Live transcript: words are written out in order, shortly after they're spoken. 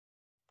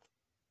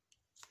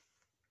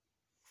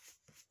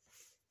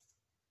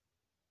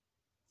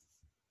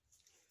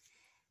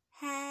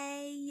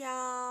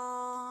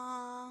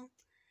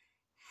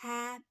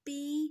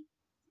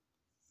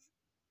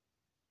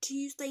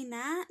Tuesday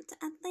night,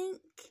 I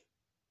think.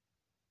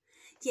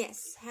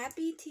 Yes,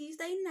 happy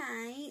Tuesday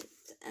night.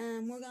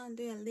 We're going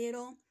to do a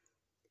little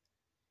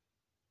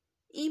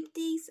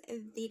Empties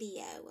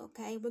video,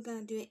 okay? We're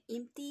going to do an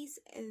Empties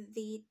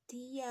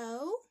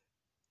video.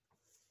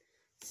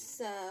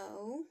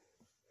 So,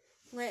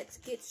 let's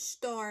get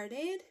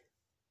started.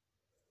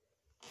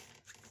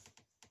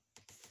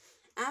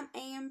 I'm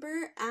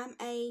Amber. I'm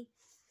a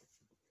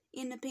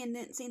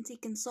independent Scentsy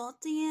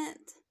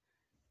consultant.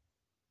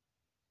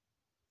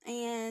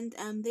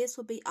 And this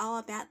will be all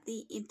about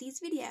the Empties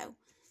video.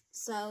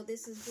 So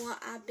this is what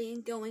I've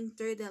been going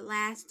through the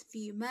last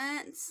few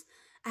months.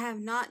 I have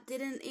not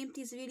did an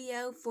Empties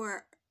video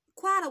for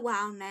quite a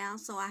while now,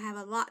 so I have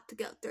a lot to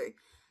go through.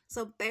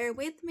 So bear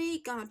with me.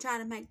 Gonna try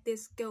to make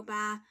this go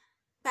by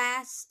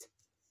fast.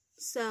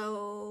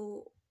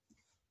 So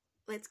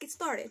let's get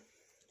started.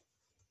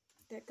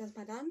 There goes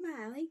my dog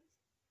Miley.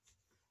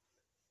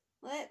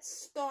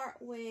 Let's start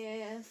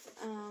with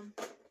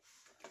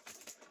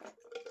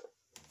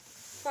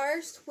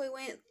first we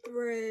went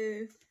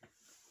through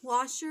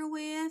washer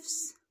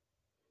whiffs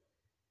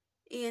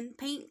in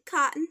pink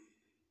cotton.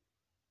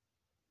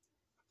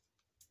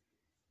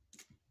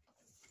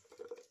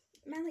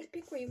 Miley,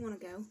 pick where you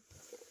want to go.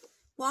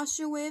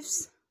 Washer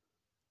whiffs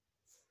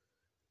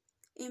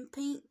in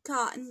pink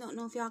cotton. Don't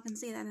know if y'all can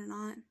see that or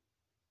not.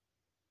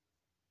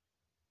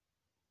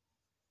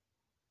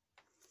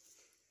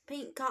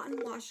 Pink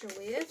cotton washer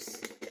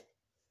whiffs.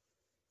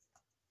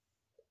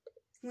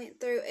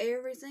 Went through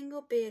every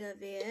single bit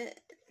of it.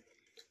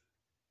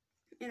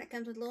 And it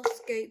comes with a little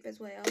scoop as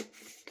well.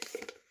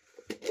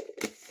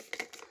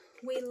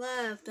 We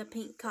love the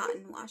pink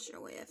cotton washer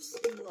whiffs.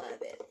 We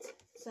love it.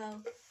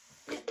 So,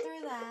 went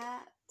through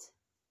that.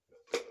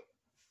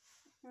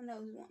 My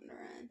nose is wanting to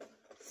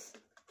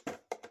run.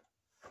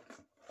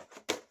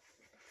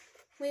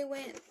 We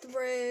went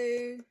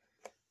through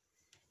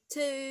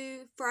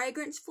 2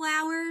 fragrance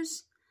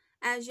flowers.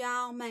 As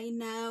y'all may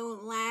know,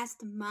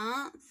 last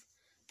month,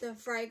 the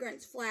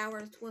fragrance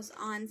flowers was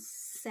on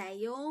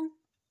sale.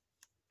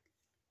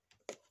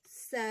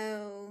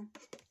 So,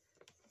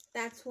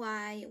 that's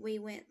why we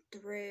went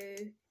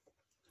through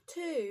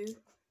 2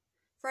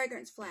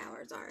 fragrance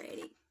flowers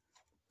already.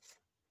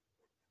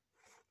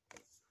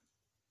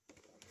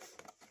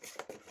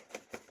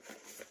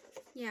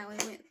 Yeah, we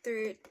went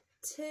through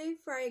 2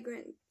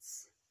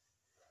 fragrance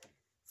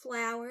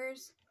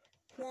flowers.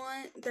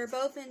 They're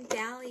both in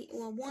Dahlia,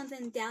 well, one's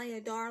in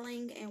Dahlia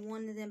Darling and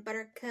one is in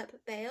Buttercup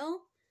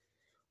Belle.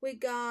 We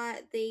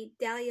got the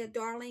Dahlia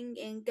Darling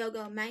in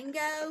Go-Go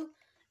Mango,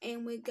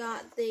 and we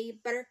got the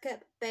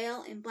Buttercup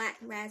Belle in Black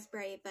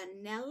Raspberry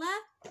Vanilla.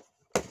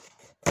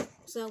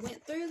 So,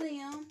 went through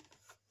them.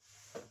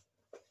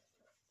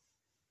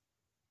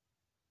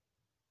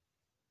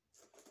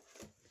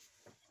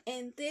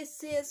 And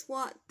this is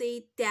what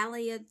the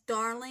Dahlia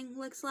Darling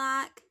looks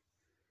like.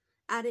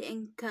 I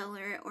didn't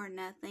color it or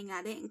nothing.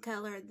 I didn't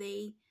color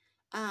the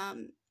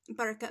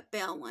Buttercup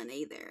Belle one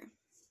either.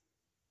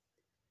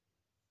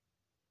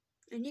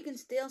 And you can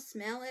still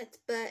smell it,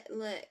 but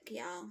look,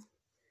 y'all.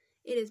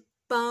 It is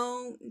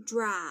bone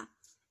dry.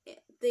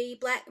 The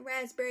Black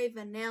Raspberry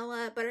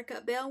Vanilla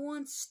Buttercup Belle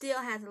one still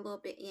has a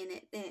little bit in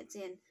it. And it's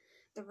in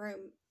the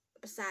room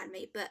beside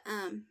me. But,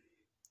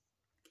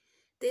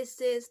 this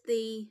is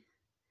the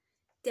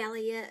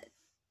Dahlia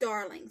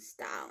Darling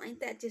style.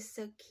 Ain't that just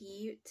so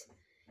cute?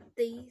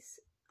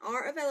 These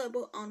are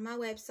available on my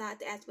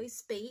website as we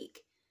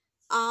speak.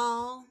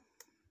 All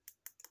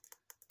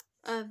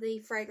of the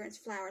fragrance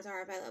flowers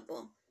are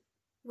available.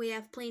 We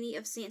have plenty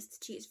of scents to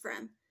choose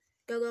from.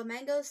 Go-Go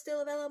Mango is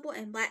still available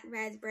and Black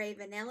Raspberry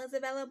Vanilla is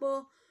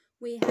available.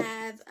 We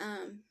have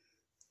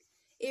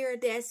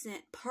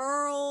Iridescent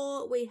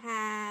Pearl. We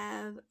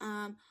have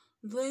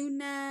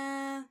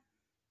Luna,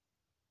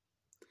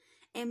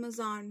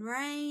 Amazon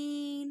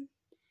Rain,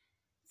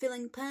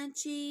 Feeling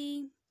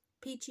Punchy,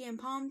 Peachy and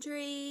Palm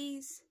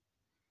Trees,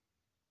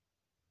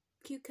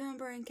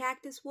 Cucumber and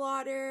Cactus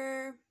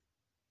Water,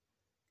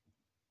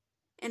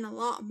 and a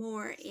lot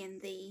more in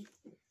the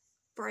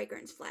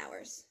fragrance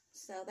flowers.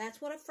 So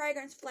that's what a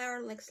fragrance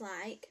flower looks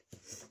like.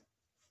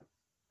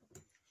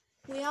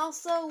 We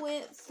also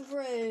went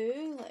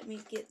through, let me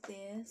get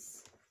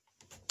this.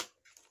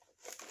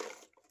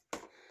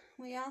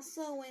 We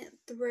also went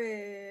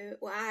through,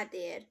 well, I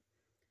did.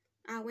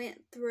 I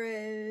went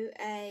through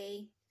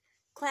a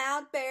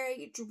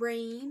Cloudberry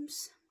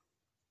Dreams.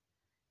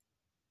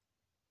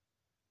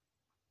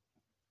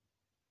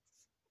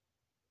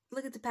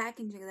 Look at the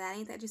packaging of that.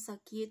 Ain't that just so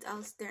cute? I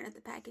was staring at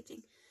the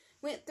packaging.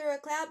 Went through a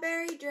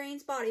Cloudberry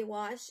Dreams body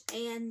wash.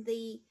 And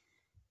the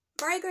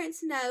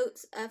fragrance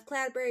notes of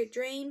Cloudberry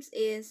Dreams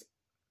is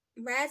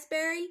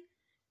raspberry,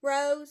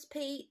 rose,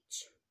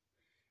 peach,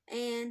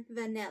 and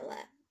vanilla.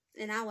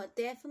 And I would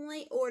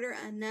definitely order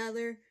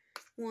another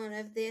one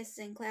of this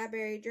in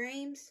Cloudberry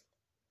Dreams.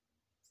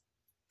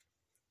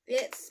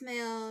 It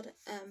smelled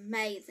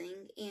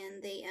amazing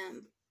in the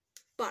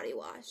body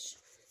wash.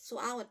 So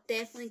I would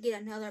definitely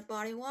get another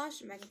body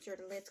wash. I'm making sure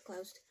the lid's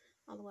closed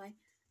all the way.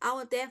 I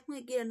would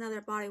definitely get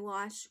another body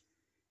wash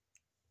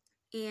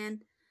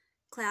in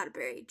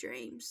Cloudberry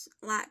Dreams.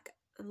 Like,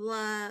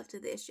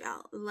 loved this,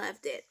 y'all.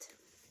 Loved it.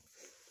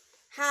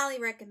 Highly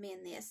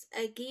recommend this.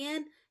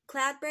 Again,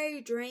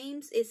 Cloudberry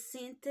Dreams is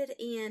scented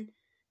in,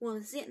 well,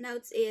 the scent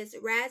notes is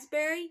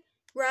raspberry,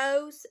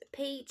 rose,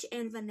 peach,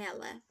 and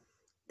vanilla.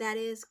 That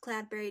is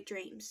Cloudberry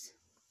Dreams.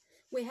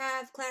 We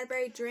have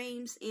Cloudberry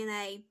Dreams in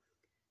a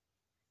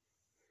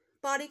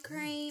body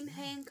cream,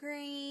 hand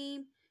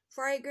cream,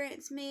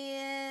 fragrance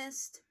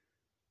mist,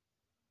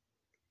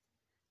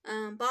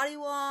 body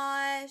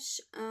wash,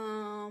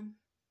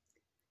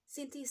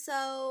 Scentsy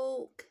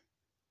soak,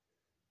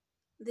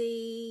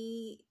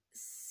 the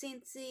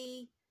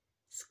Scentsy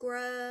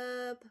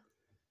scrub,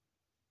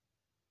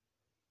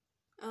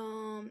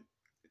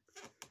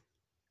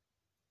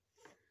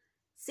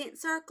 Scent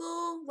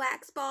Circle,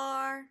 wax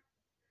bar,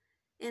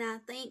 and I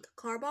think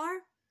car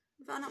bar,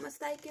 if I'm not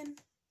mistaken.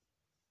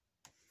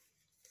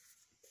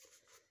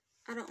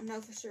 I don't know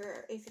for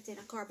sure if it's in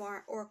a car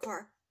bar or a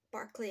car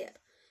bar clip,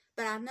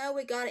 but I know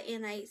we got it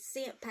in a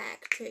scent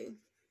pack too.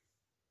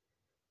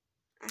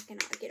 I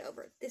cannot get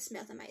over it. This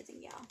smells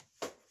amazing, y'all.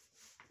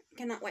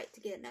 Cannot wait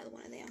to get another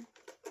one of them.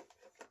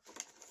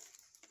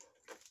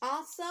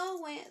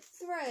 Also went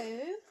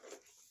through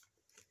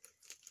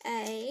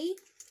a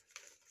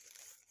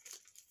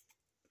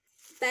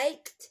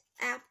baked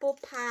apple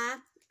pie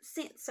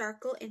scent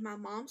circle in my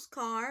mom's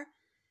car.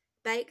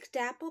 Baked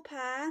apple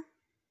pie.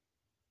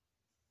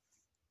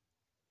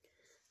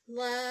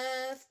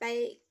 Love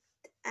baked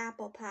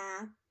apple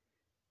pie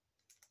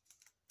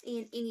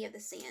in any of the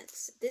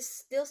scents. This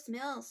still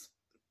smells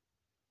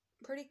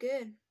pretty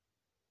good.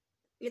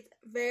 It's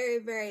very,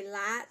 very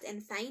light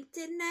and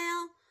fainted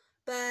now,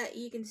 but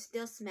you can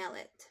still smell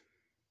it.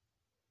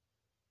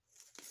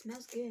 It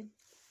smells good.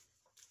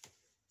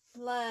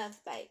 Love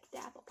baked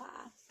apple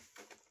pie.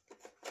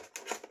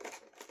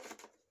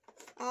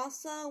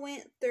 Also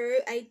went through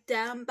a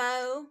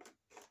Dumbo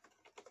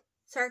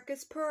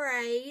Circus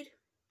Parade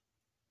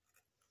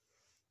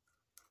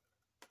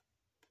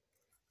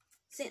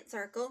scent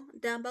circle.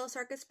 Dumbo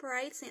Circus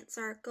Parade scent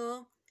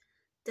circle.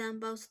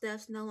 Dumbo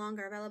stuff's no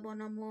longer available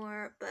no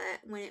more,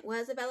 but when it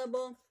was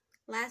available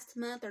last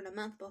month or the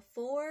month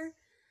before,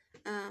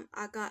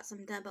 I got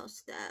some Dumbo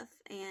stuff,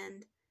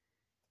 and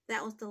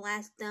that was the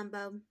last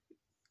Dumbo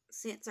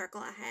scent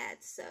circle I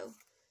had, so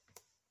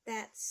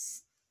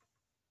that's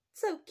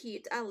so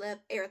cute. I love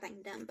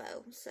everything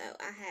Dumbo, so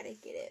I had to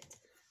get it.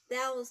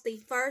 That was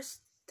the first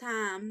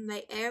time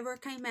they ever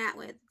came out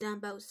with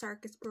Dumbo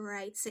Circus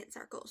Parade scent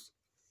circles.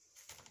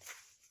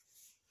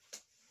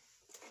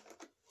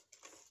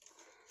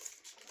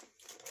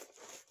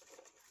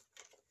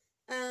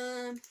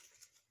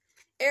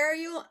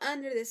 Ariel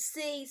Under the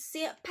Sea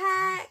scent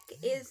pack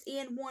is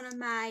in one of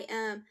my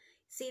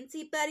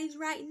Scentsy buddies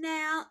right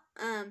now.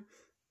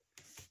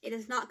 It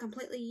is not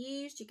completely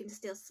used. You can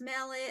still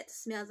smell it. It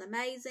smells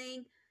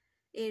amazing.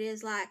 It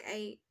is like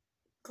a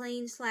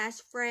clean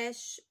 /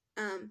 fresh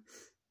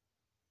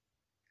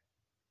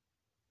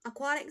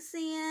aquatic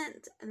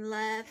scent.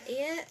 Love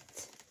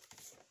it.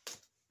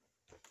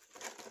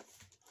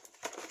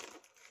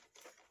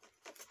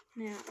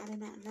 Now, I do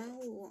not know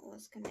what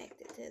was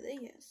connected to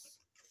this.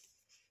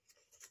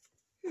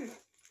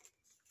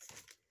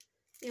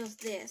 It was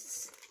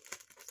this.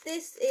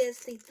 This is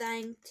the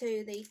thing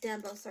to the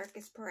Dumbo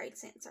Circus Parade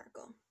scent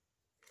circle.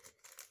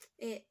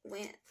 It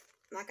went,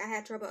 like, I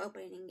had trouble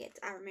opening it.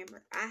 I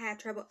remember. I had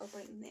trouble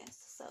opening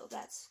this. So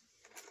that's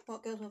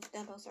what goes with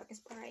Dumbo Circus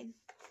Parade.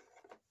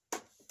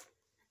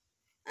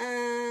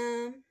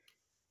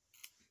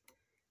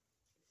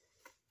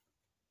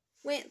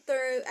 Went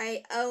through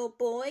a Oh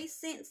Boy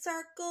scent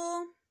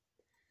circle.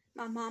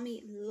 My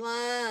mommy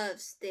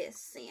loves this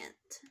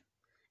scent.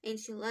 And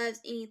she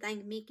loves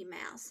anything Mickey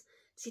Mouse.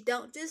 She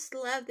don't just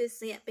love this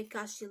scent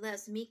because she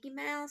loves Mickey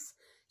Mouse.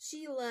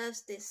 She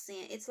loves this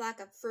scent. It's like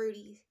a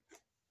fruity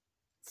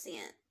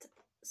scent.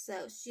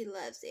 So she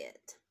loves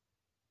it.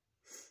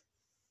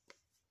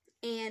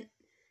 And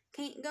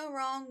can't go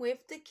wrong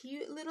with the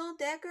cute little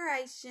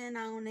decoration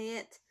on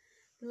it.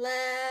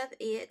 Love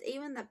it.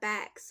 Even the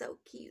back's so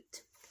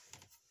cute.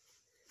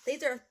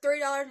 These are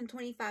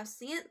 $3.25,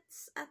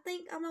 I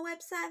think, on my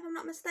website, if I'm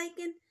not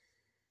mistaken.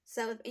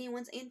 So if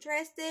anyone's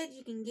interested,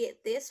 you can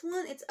get this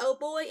one. It's Oh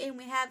Boy, and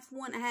we have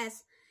one that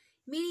has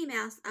Minnie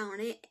Mouse on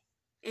it,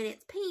 and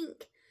it's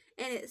pink,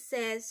 and it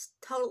says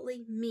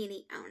Totally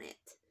Minnie on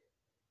it.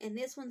 And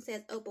this one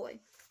says Oh Boy.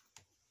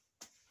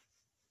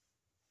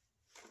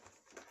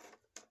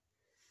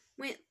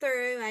 Went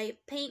through a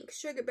pink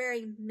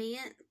sugarberry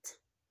mint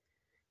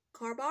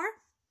car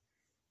bar.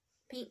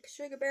 Pink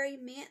sugarberry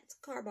mint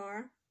car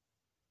bar.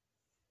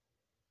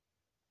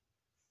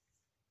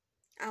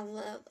 I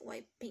love the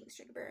way pink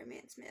sugarberry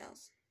mint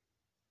smells.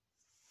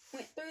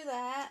 Went through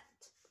that.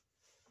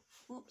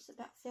 Whoops,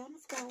 about fell on the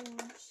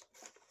floors.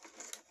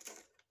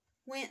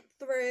 Went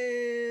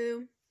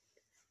through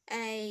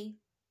a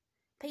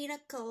pina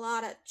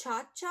colada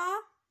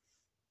cha-cha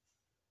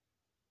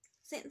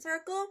scent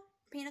circle.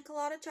 Pina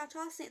colada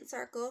cha-cha scent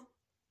circle.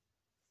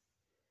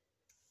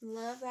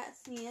 Love that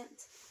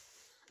scent.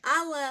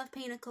 I love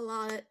pina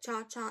colada,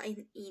 cha-cha,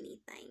 in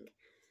anything.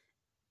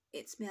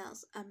 It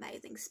smells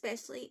amazing,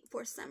 especially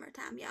for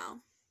summertime, y'all.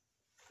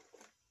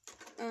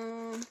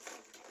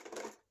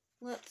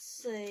 Let's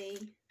see.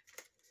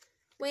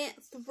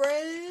 Went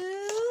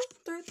through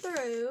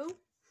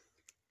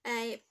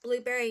a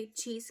blueberry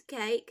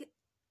cheesecake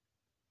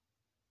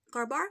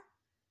car bar.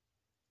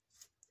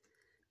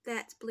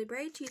 That's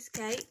blueberry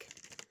cheesecake.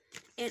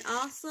 And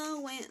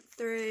also went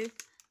through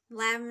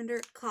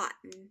lavender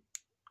cotton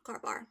car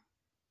bar.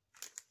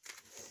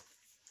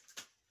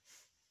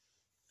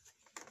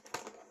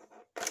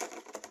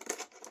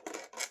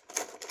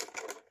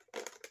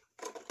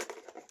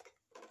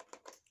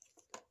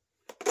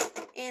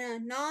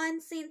 And a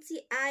non-Scentsy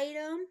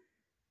item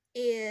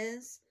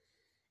is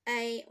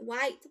a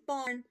White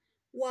Barn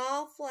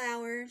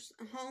Wallflowers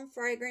Home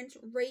Fragrance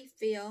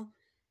Refill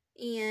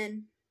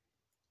in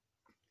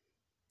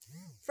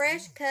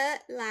fresh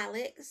cut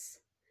lilacs,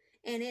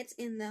 and it's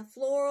in the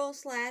floral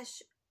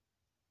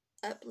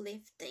 /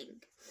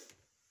 uplifting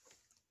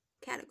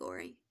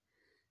category.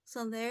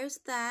 So there's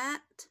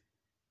that.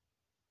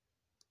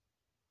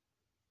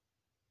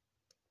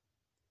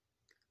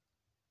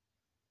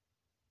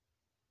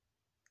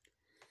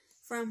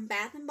 From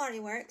Bath and Body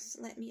Works.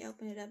 Let me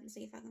open it up and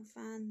see if I can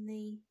find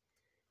the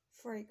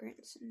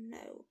fragrance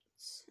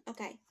notes.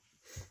 Okay.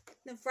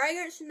 The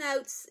fragrance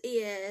notes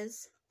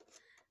is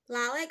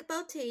Lilac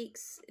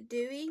Boutique's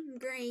Dewy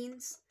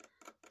Greens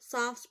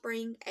Soft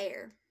Spring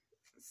Air.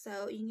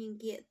 So you can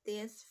get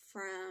this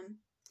from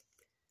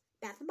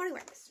Bath and Body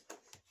Works.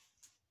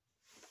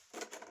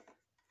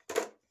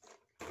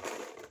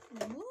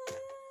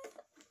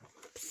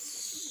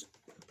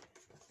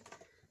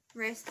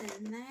 Rest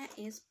in that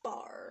is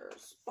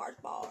bars.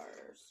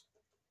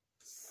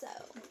 So,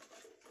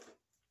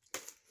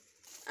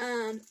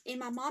 in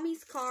my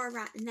mommy's car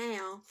right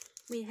now,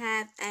 we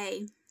have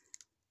a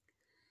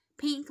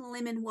pink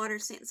lemon water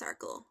scent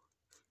circle.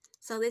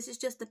 So this is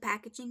just the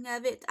packaging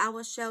of it. I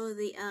will show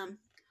the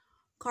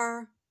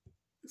I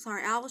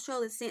will show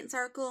the scent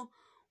circle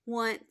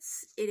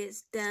once it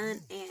is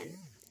done and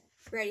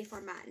ready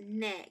for my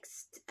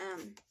next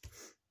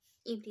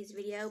Empties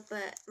video,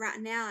 but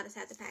right now I just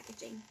have the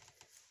packaging.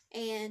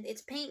 And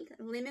it's pink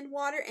lemon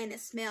water, and it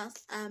smells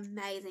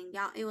amazing,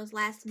 y'all. It was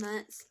last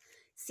month's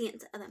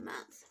scent of the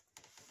month.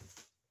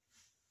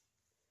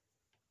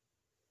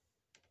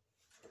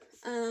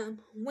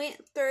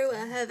 Went through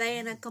a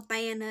Havana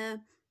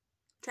Cabana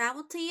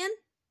travel tin.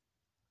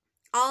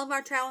 All of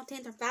our travel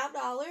tins are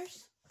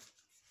 $5.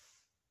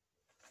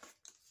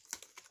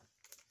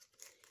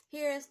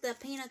 Here is the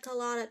Pina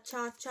Colada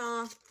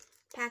Cha-Cha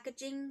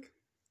packaging.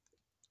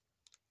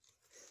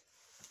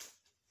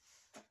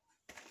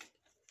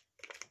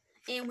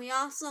 And we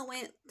also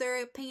went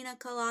through Pina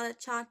Colada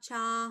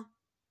Cha-Cha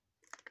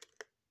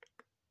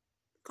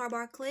car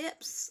bar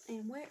clips.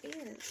 And where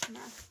is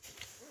my...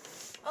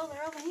 Oh,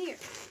 they're over here.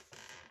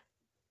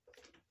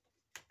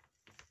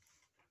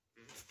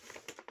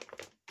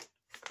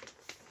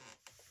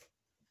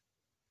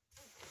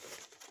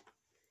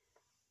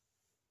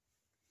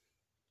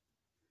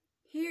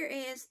 Here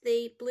is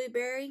the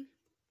blueberry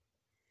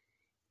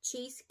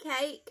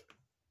cheesecake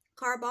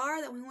car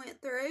bar that we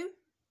went through.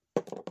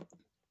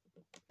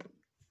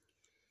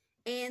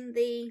 And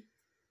the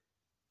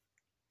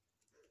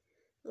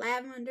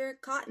lavender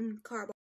cotton car bar.